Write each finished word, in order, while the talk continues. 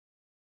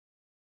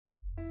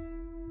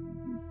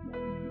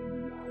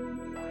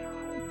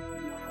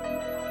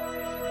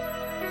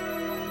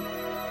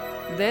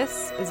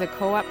This is a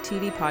Co-op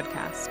TV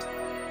podcast.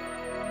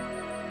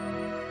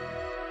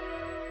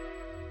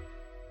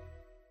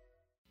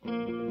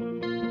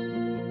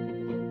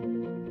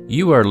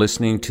 You are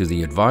listening to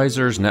the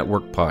Advisors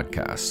Network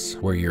podcasts,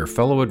 where your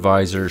fellow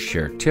advisors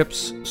share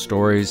tips,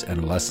 stories,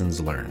 and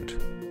lessons learned.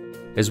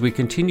 As we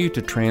continue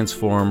to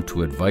transform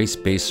to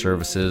advice-based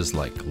services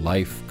like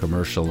life,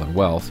 commercial, and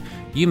wealth,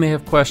 you may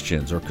have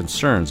questions or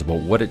concerns about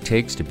what it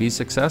takes to be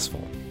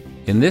successful.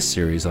 In this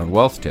series on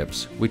Wealth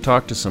Tips, we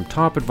talk to some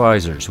top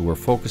advisors who are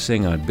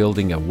focusing on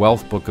building a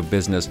wealth book of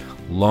business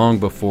long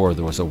before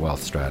there was a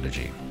wealth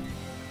strategy.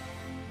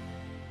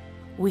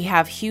 We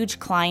have huge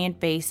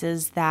client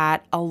bases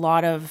that a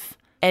lot of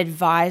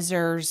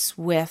advisors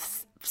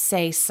with,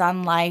 say,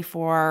 Sun Life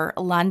or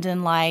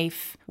London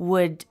Life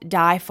would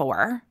die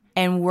for.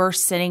 And we're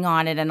sitting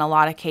on it in a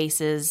lot of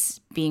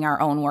cases, being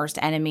our own worst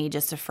enemy,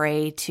 just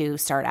afraid to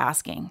start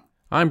asking.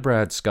 I'm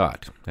Brad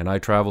Scott, and I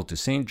traveled to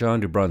St. John,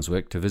 New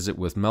Brunswick to visit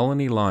with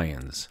Melanie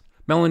Lyons.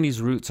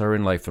 Melanie's roots are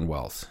in life and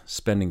wealth,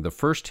 spending the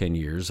first 10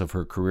 years of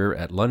her career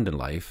at London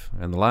Life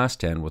and the last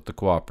 10 with the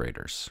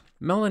Cooperators.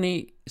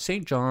 Melanie,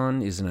 St.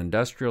 John is an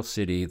industrial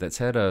city that's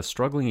had a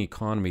struggling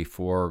economy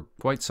for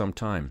quite some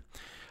time.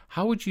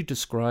 How would you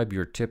describe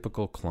your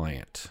typical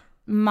client?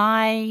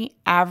 My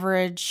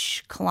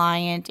average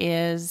client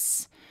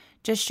is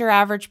just your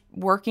average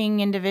working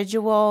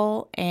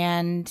individual,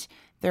 and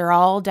they're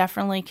all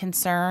definitely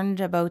concerned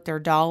about their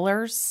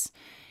dollars.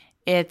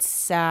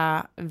 It's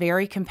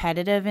very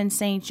competitive in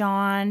St.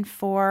 John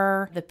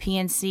for the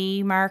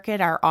P&C market.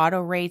 Our auto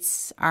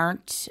rates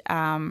aren't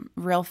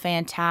real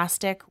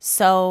fantastic.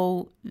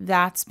 So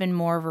that's been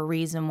more of a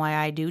reason why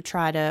I do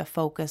try to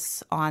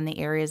focus on the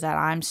areas that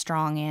I'm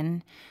strong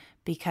in,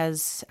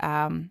 because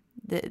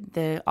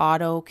the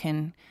auto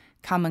can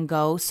come and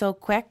go so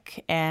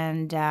quick,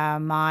 and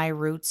my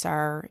roots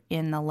are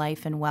in the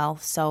life and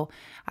wealth. So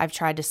I've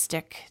tried to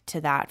stick to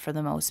that for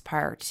the most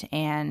part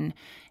and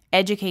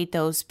educate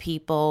those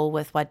people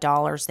with what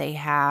dollars they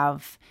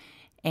have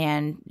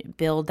and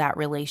build that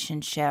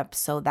relationship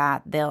so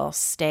that they'll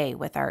stay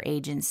with our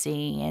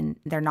agency and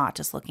they're not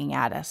just looking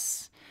at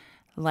us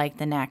like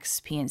the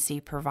next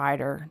P&C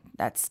provider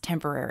that's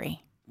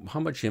temporary. How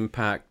much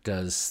impact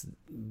does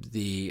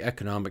the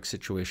economic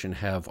situation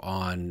have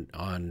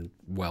on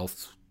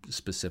wealth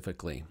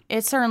specifically?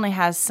 It certainly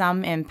has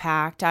some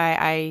impact.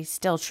 I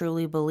still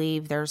truly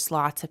believe there's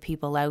lots of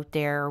people out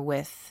there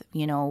with,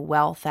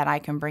 wealth that I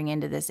can bring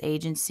into this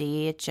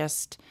agency. It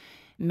just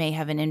may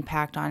have an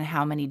impact on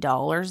how many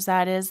dollars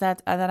that is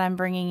that I'm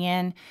bringing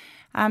in.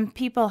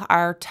 People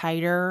are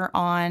tighter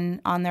on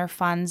their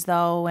funds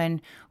though,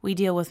 and we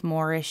deal with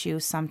more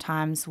issues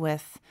sometimes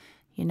with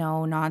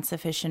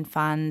non-sufficient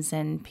funds,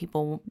 and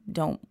people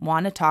don't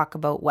want to talk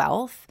about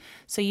wealth.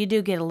 So you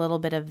do get a little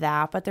bit of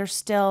that, but there's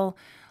still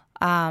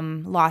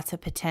lots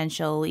of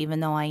potential, even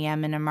though I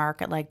am in a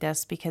market like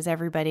this, because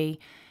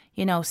everybody,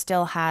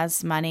 still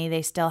has money.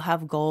 They still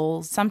have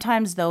goals.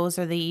 Sometimes those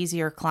are the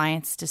easier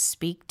clients to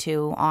speak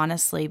to,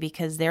 honestly,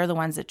 because they're the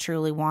ones that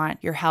truly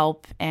want your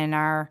help and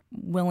are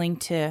willing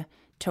to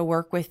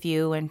work with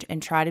you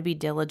and try to be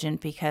diligent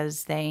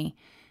because they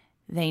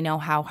know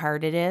how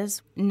hard it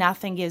is.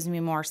 Nothing gives me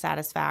more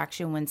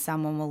satisfaction when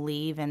someone will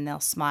leave and they'll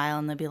smile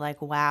and they'll be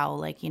like,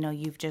 wow,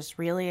 you've just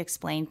really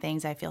explained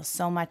things. I feel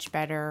so much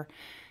better.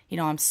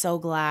 I'm so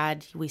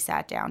glad we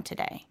sat down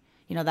today.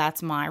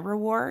 That's my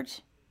reward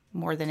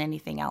more than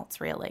anything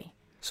else, really.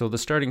 So the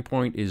starting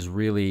point is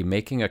really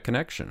making a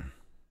connection.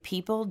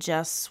 People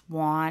just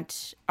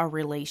want a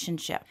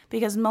relationship,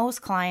 because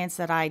most clients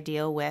that I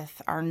deal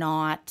with are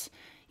not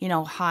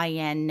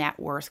high-end net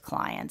worth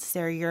clients.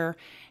 They're your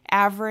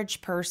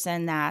average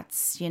person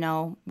that's,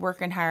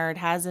 working hard,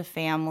 has a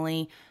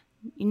family,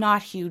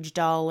 not huge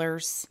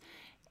dollars,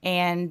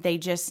 and they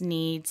just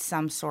need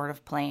some sort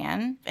of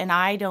plan. And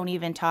I don't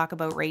even talk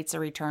about rates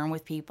of return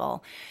with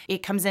people.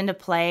 It comes into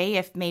play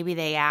if maybe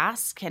they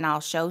ask, and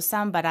I'll show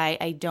some, but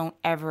I don't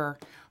ever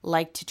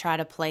like to try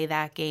to play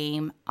that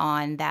game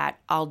on that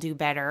I'll do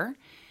better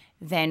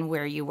than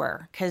where you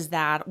were, because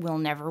that will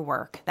never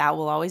work. That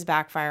will always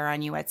backfire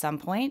on you at some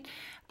point.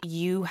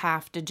 You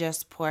have to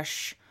just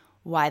push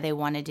why they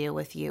want to deal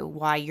with you,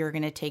 why you're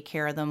going to take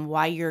care of them,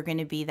 why you're going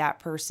to be that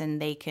person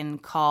they can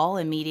call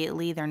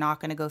immediately. They're not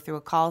going to go through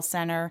a call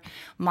center.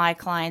 My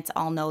clients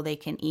all know they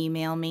can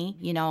email me.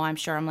 I'm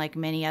sure I'm like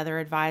many other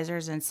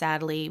advisors, and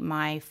sadly,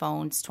 my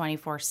phone's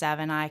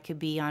 24/7. I could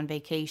be on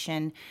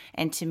vacation,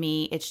 and to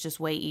me, it's just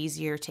way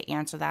easier to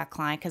answer that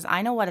client, because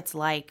I know what it's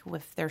like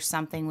if there's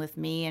something with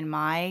me in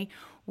my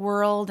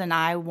world and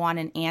I want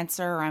an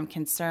answer or I'm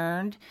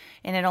concerned,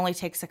 and it only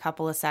takes a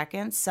couple of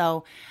seconds.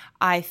 So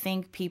I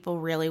think people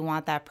really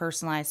want that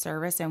personalized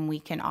service, and we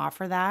can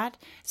offer that,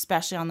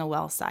 especially on the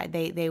wealth side.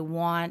 They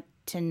want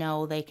to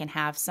know they can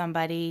have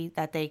somebody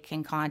that they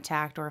can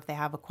contact, or if they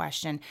have a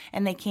question,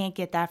 and they can't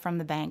get that from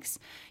the banks.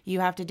 You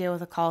have to deal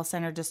with a call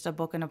center just to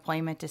book an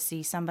appointment to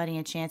see somebody,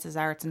 and chances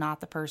are it's not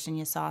the person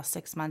you saw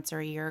 6 months or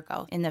a year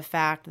ago. In the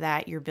fact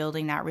that you're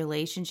building that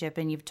relationship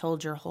and you've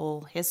told your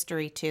whole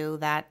history to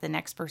that, the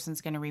next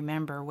person's going to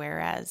remember,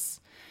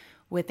 whereas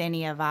with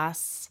any of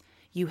us,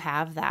 you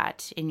have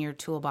that in your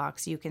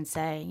toolbox. You can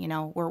say,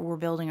 we're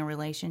building a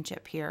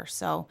relationship here.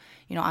 So,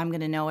 I'm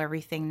going to know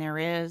everything there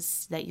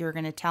is that you're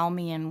going to tell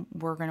me, and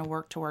we're going to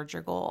work towards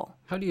your goal.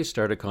 How do you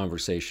start a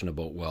conversation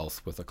about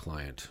wealth with a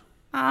client?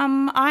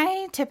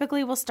 I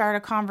typically will start a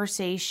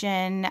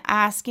conversation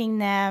asking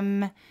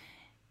them,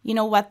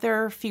 what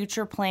their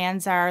future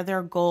plans are,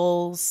 their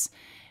goals.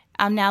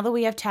 Now that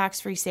we have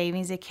tax-free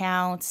savings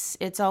accounts,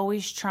 it's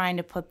always trying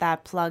to put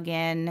that plug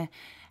in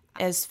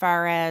as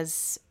far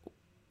as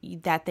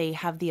that they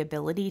have the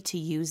ability to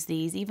use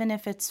these, even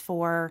if it's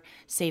for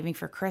saving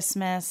for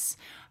Christmas,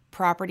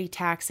 property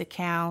tax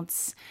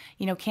accounts.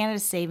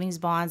 Canada's savings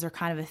bonds are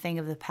kind of a thing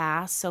of the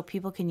past, so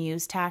people can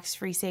use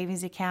tax-free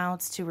savings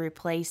accounts to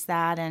replace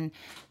that. And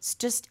it's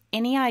just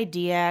any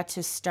idea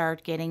to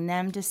start getting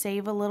them to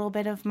save a little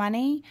bit of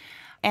money.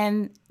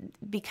 And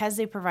because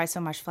they provide so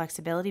much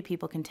flexibility,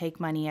 people can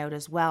take money out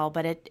as well.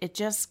 But it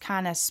just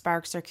kind of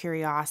sparks their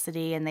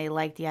curiosity, and they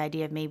like the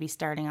idea of maybe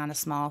starting on a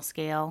small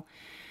scale.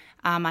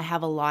 I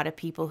have a lot of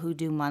people who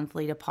do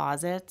monthly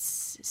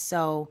deposits.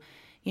 So,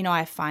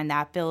 I find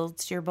that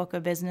builds your book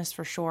of business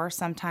for sure.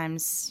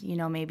 Sometimes,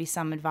 maybe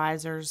some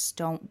advisors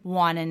don't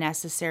want to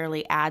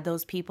necessarily add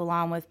those people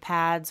on with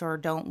pads, or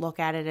don't look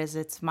at it as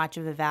it's much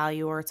of a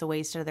value or it's a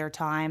waste of their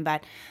time.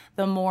 But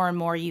the more and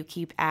more you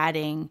keep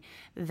adding,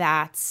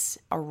 that's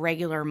a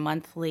regular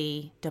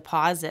monthly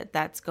deposit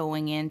that's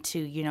going into,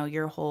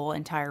 your whole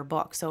entire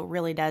book. So it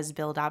really does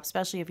build up,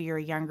 especially if you're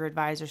a younger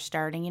advisor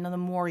starting. The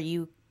more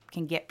you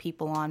can get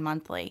people on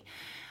monthly,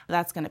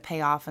 that's going to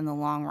pay off in the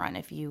long run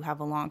if you have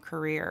a long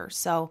career.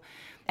 So,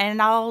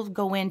 and I'll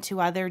go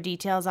into other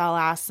details. I'll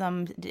ask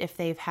them if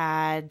they've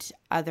had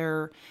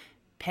other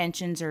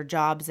pensions or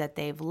jobs that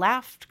they've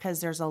left,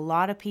 because there's a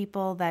lot of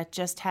people that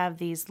just have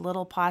these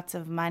little pots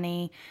of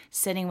money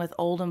sitting with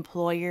old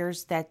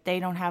employers that they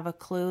don't have a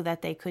clue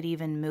that they could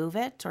even move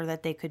it or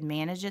that they could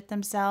manage it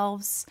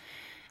themselves.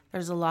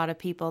 There's a lot of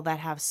people that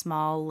have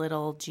small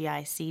little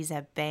GICs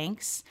at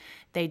banks.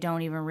 They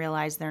don't even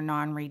realize they're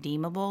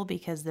non-redeemable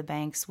because the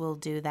banks will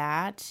do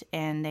that,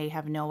 and they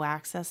have no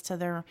access to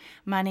their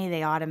money.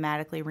 They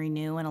automatically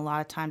renew, and a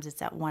lot of times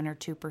it's at 1 or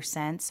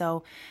 2%.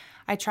 So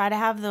I try to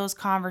have those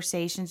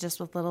conversations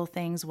just with little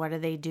things. What are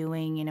they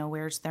doing?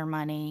 Where's their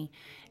money?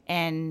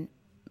 And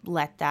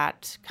let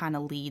that kind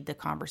of lead the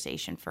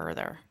conversation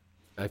further.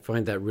 I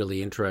find that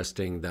really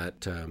interesting,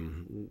 that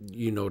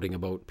you noting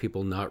about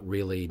people not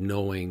really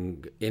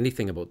knowing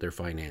anything about their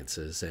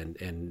finances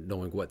and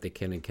knowing what they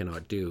can and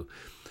cannot do.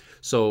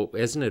 So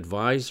as an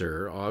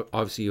advisor,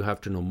 obviously you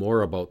have to know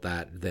more about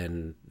that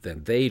than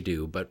they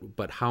do,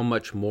 but how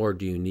much more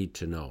do you need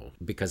to know?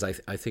 Because I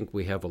think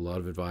we have a lot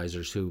of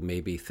advisors who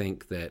maybe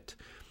think that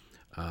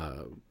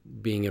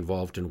being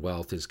involved in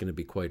wealth is going to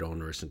be quite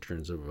onerous in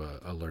terms of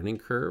a learning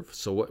curve.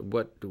 So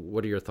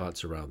what are your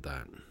thoughts around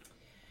that?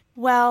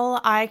 Well,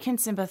 I can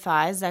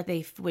sympathize that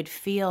they would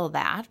feel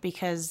that,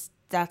 because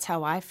that's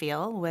how I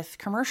feel with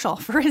commercial.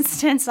 For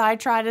instance, I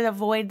try to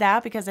avoid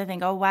that because I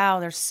think, oh,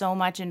 wow, there's so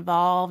much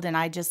involved, and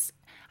I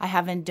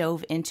haven't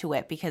dove into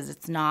it because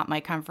it's not my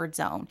comfort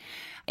zone.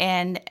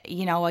 And,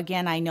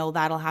 again, I know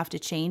that'll have to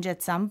change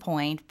at some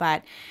point,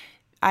 but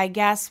I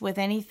guess with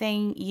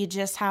anything, you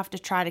just have to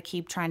try to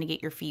keep trying to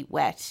get your feet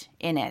wet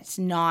in it,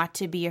 not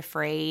to be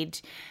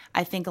afraid.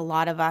 I think a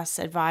lot of us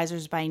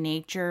advisors by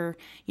nature,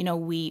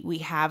 we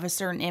have a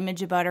certain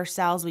image about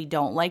ourselves. We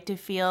don't like to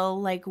feel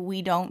like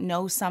we don't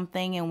know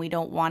something, and we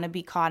don't want to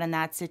be caught in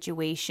that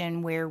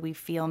situation where we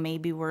feel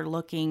maybe we're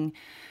looking,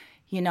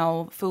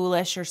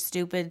 foolish or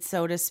stupid,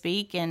 so to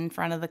speak, in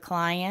front of the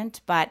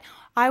client. But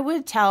I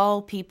would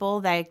tell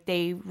people that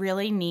they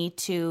really need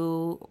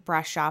to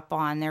brush up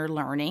on their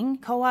learning.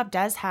 Co-op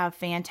does have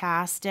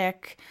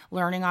fantastic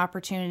learning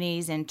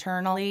opportunities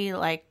internally,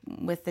 like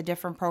with the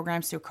different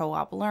programs through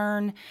Co-op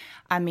Learn.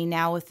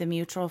 Now with the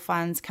mutual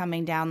funds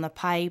coming down the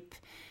pipe,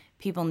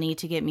 people need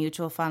to get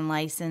mutual fund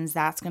license.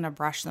 That's going to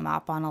brush them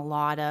up on a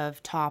lot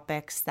of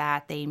topics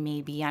that they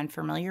may be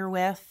unfamiliar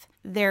with.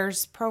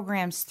 There's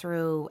programs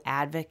through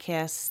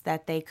Advocates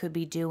that they could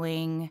be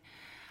doing,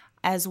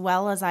 as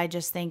well as I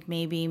just think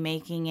maybe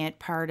making it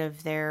part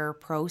of their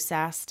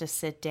process to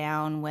sit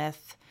down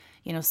with,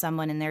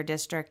 someone in their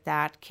district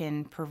that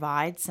can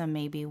provide some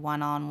maybe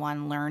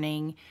one-on-one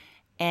learning,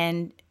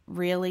 and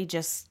really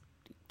just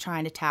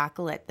trying to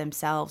tackle it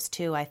themselves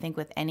too. I think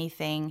with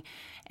anything,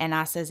 and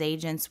us as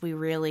agents, we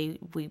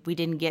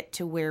didn't get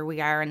to where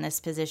we are in this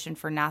position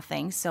for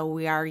nothing. So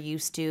we are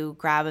used to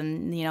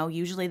grabbing,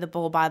 usually the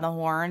bull by the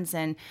horns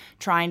and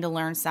trying to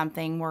learn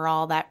something. We're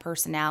all that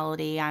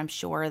personality, I'm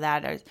sure,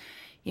 that are,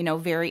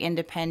 very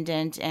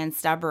independent and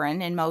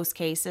stubborn in most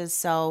cases.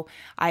 So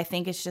I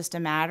think it's just a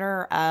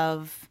matter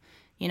of,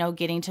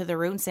 getting to the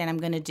root and saying, I'm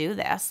going to do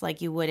this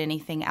like you would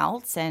anything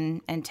else,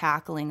 and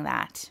tackling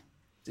that.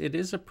 It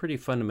is a pretty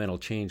fundamental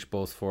change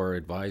both for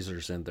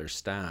advisors and their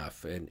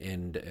staff,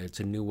 and it's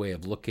a new way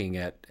of looking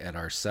at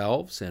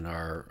ourselves and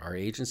our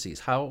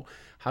agencies. How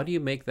do you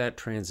make that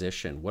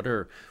transition? What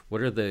are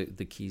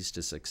the keys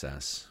to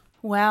success?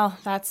 Well,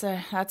 that's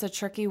a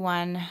tricky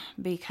one,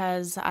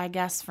 because I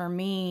guess for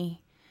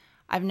me,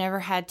 I've never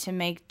had to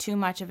make too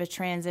much of a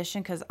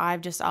transition because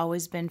I've just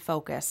always been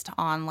focused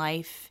on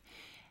life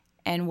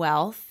and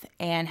wealth,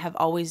 and have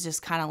always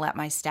just kind of let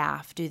my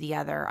staff do the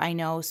other. I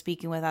know,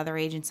 speaking with other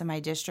agents in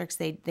my districts,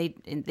 they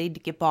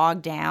get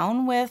bogged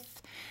down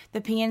with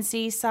the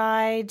PNC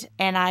side,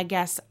 and I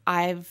guess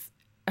I've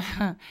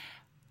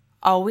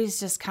always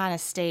just kind of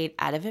stayed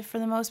out of it for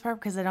the most part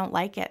because I don't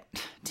like it,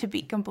 to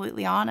be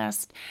completely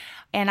honest.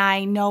 And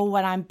I know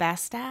what I'm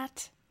best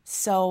at,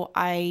 so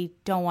I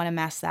don't want to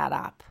mess that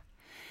up.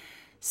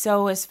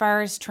 So as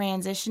far as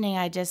transitioning,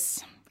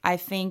 I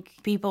think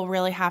people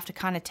really have to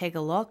kind of take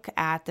a look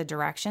at the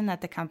direction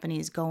that the company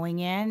is going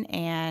in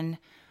and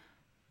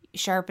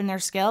sharpen their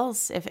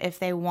skills. If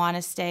they want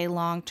to stay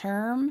long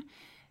term,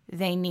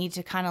 they need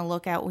to kind of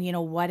look at,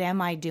 what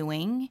am I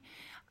doing?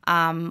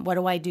 What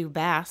do I do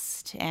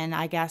best? And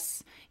I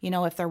guess,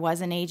 if there was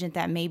an agent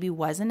that maybe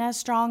wasn't as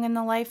strong in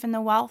the life and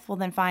the wealth, well,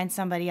 then find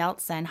somebody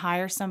else and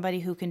hire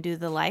somebody who can do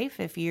the life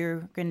if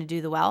you're going to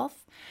do the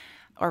wealth,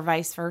 or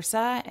vice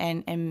versa.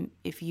 And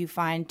if you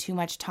find too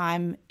much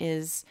time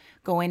is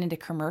going into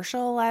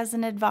commercial as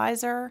an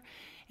advisor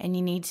and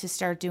you need to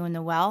start doing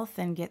the wealth,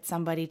 and get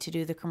somebody to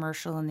do the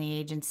commercial in the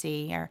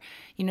agency, or,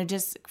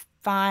 just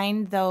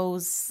find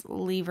those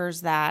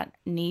levers that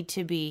need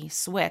to be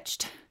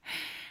switched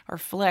or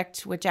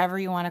flicked, whichever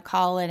you want to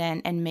call it,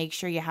 and make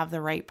sure you have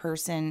the right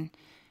person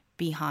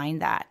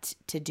behind that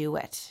to do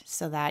it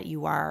so that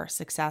you are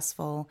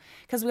successful.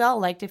 Because we all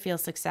like to feel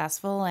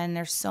successful, and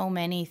there's so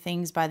many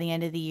things by the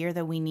end of the year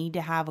that we need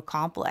to have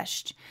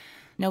accomplished.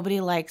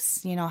 Nobody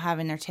likes,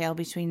 having their tail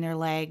between their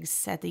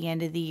legs at the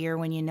end of the year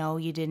when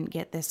you didn't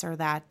get this or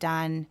that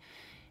done.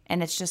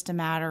 And it's just a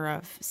matter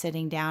of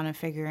sitting down and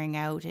figuring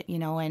out,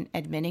 and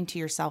admitting to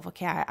yourself,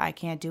 okay, I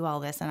can't do all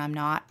this, and I'm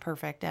not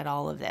perfect at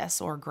all of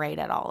this, or great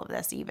at all of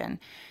this even.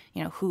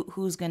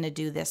 Who's going to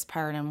do this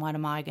part, and what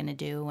am I going to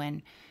do?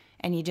 And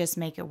you just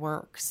make it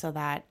work so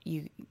that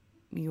you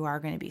are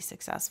going to be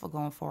successful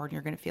going forward, and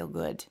you're going to feel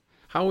good.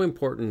 How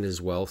important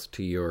is wealth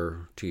to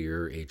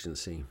your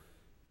agency?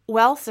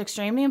 Wealth's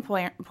extremely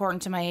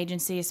important to my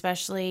agency,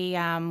 especially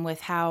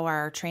with how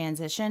our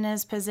transition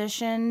is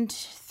positioned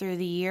through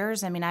the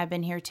years. I mean, I've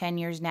been here 10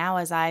 years now.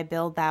 As I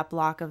build that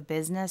block of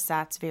business,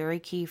 that's very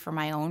key for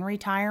my own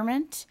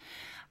retirement.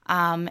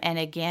 And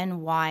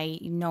again, why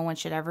no one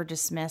should ever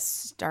dismiss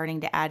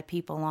starting to add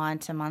people on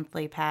to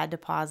monthly pad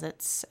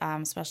deposits,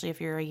 especially if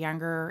you're a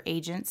younger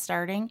agent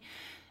starting.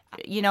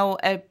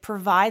 It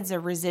provides a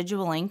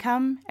residual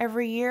income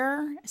every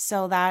year,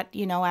 so that,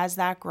 as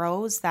that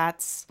grows,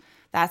 that's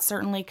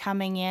certainly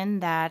coming in.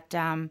 That,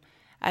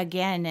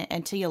 again,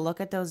 until you look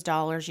at those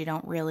dollars, you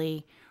don't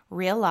really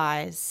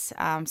realize.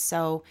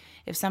 So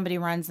if somebody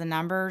runs the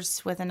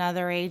numbers with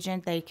another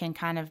agent, they can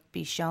kind of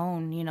be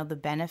shown, the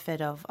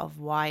benefit of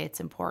why it's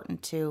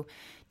important to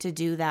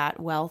do that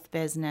wealth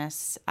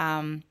business.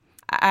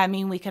 I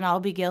mean, we can all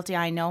be guilty.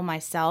 I know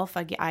myself,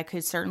 I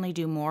could certainly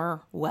do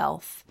more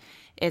wealth.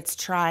 It's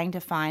trying to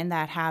find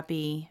that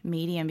happy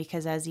medium,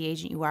 because as the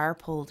agent, you are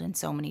pulled in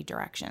so many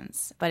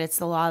directions. But it's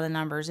the law of the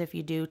numbers. If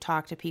you do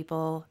talk to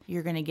people,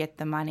 you're going to get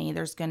the money.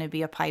 There's going to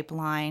be a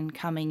pipeline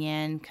coming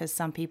in, because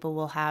some people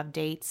will have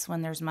dates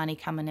when there's money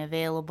coming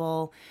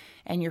available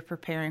and you're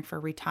preparing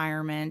for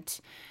retirement.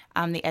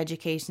 The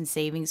education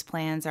savings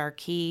plans are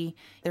key.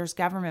 There's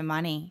government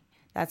money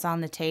that's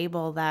on the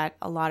table that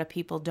a lot of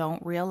people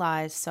don't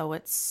realize. So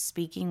it's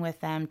speaking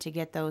with them to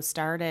get those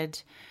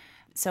started.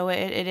 So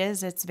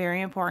it's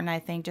very important, I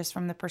think, just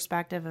from the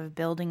perspective of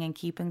building and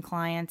keeping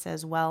clients,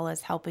 as well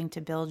as helping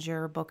to build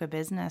your book of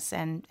business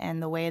and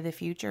the way of the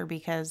future,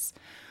 because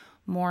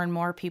more and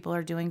more people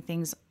are doing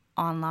things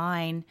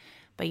online,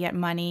 but yet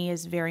money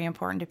is very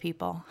important to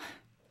people.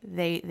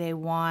 They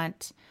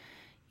want,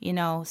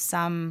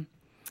 some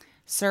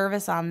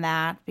service on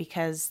that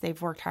because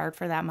they've worked hard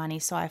for that money.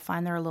 So I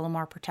find they're a little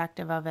more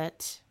protective of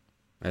it.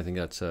 I think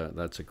that's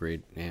a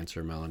great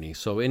answer, Melanie.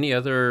 So any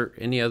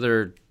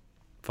other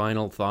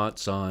final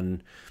thoughts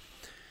on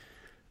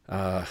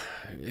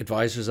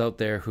advisors out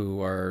there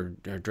who are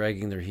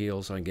dragging their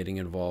heels on getting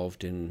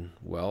involved in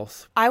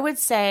wealth? I would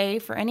say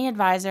for any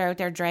advisor out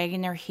there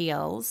dragging their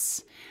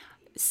heels,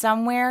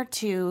 somewhere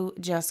to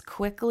just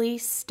quickly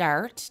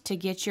start to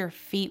get your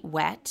feet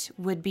wet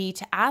would be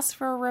to ask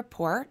for a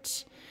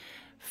report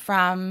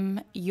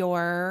from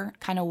your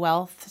kind of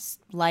wealth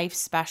life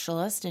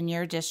specialist in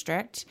your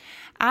district.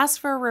 Ask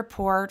for a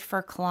report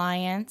for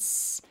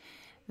clients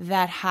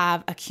that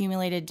have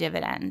accumulated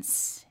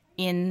dividends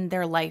in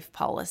their life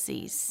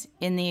policies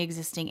in the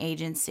existing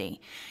agency.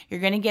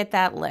 You're going to get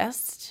that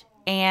list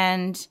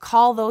and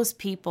call those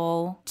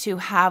people to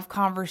have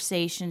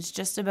conversations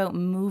just about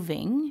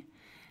moving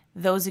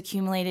those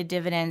accumulated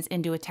dividends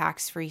into a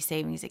tax-free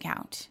savings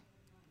account.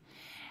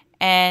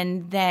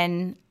 And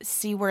then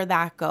see where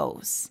that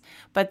goes.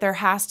 But there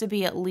has to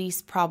be at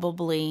least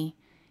probably,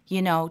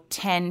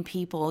 10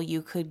 people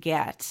you could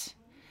get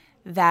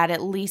that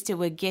at least it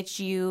would get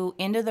you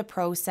into the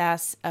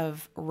process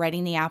of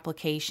writing the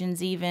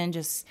applications, even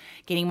just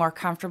getting more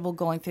comfortable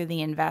going through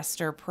the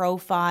investor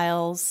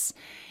profiles.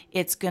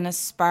 It's going to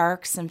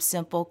spark some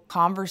simple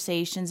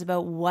conversations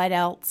about what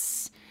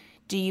else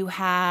do you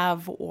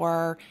have,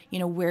 or,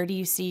 where do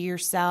you see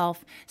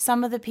yourself?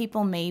 Some of the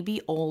people may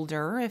be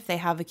older if they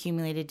have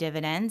accumulated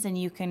dividends, and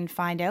you can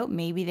find out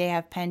maybe they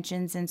have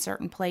pensions in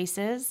certain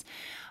places.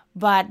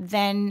 But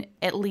then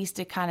at least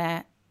it kind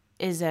of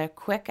is a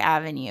quick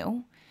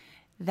avenue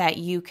that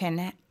you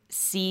can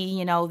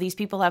see, these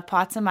people have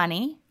pots of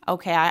money.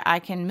 Okay, I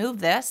can move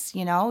this,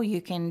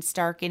 you can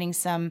start getting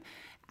some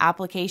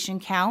application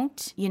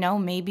count,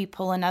 maybe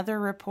pull another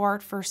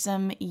report for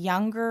some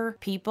younger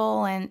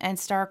people and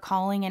start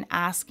calling and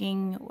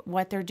asking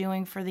what they're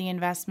doing for the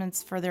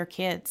investments for their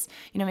kids.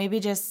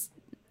 Maybe just,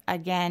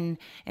 again,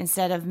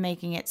 instead of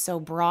making it so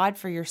broad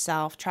for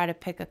yourself, try to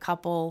pick a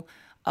couple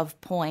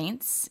of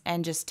points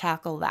and just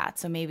tackle that.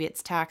 So maybe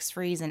it's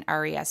tax-frees and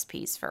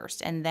RESPs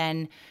first. And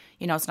then,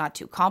 it's not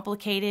too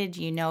complicated.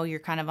 You're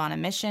kind of on a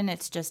mission.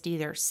 It's just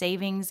either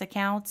savings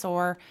accounts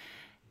or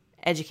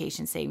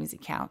education savings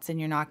accounts, and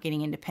you're not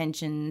getting into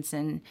pensions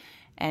and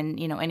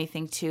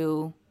anything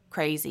too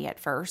crazy at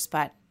first.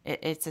 But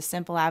it's a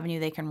simple avenue.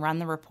 They can run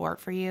the report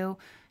for you.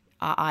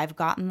 I've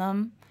gotten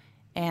them,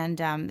 and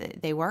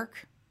they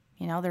work.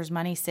 There's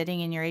money sitting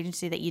in your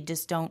agency that you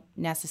just don't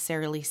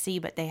necessarily see,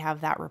 but they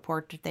have that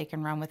report that they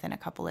can run within a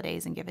couple of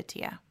days and give it to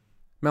you.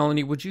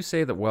 Melanie, would you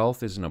say that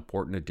wealth is an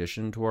important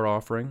addition to our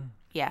offering?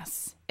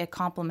 Yes, it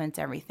complements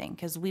everything,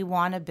 because we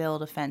want to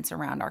build a fence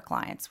around our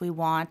clients. We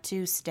want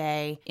to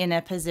stay in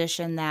a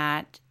position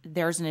that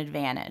there's an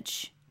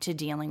advantage to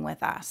dealing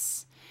with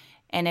us.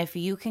 And if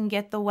you can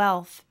get the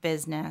wealth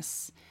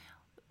business,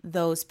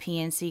 those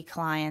PNC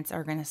clients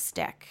are going to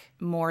stick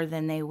more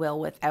than they will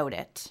without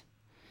it.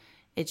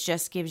 It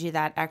just gives you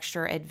that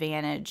extra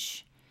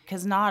advantage,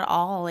 because not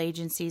all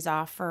agencies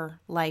offer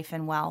life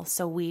and wealth.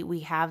 So we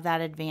have that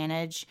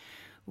advantage.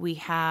 We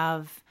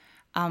have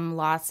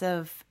lots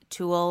of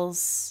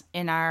tools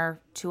in our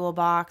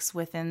toolbox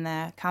within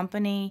the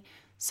company.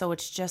 So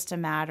it's just a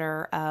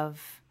matter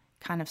of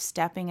kind of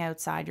stepping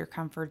outside your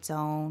comfort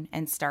zone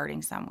and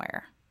starting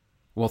somewhere.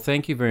 Well,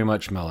 thank you very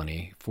much,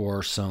 Melanie,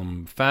 for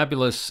some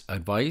fabulous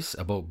advice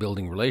about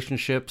building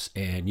relationships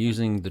and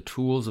using the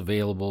tools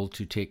available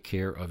to take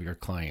care of your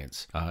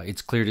clients.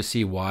 It's clear to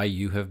see why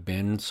you have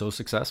been so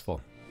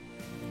successful.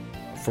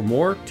 For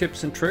more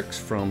tips and tricks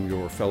from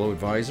your fellow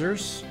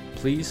advisors,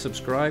 please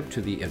subscribe to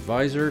the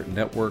Advisor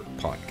Network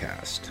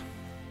podcast.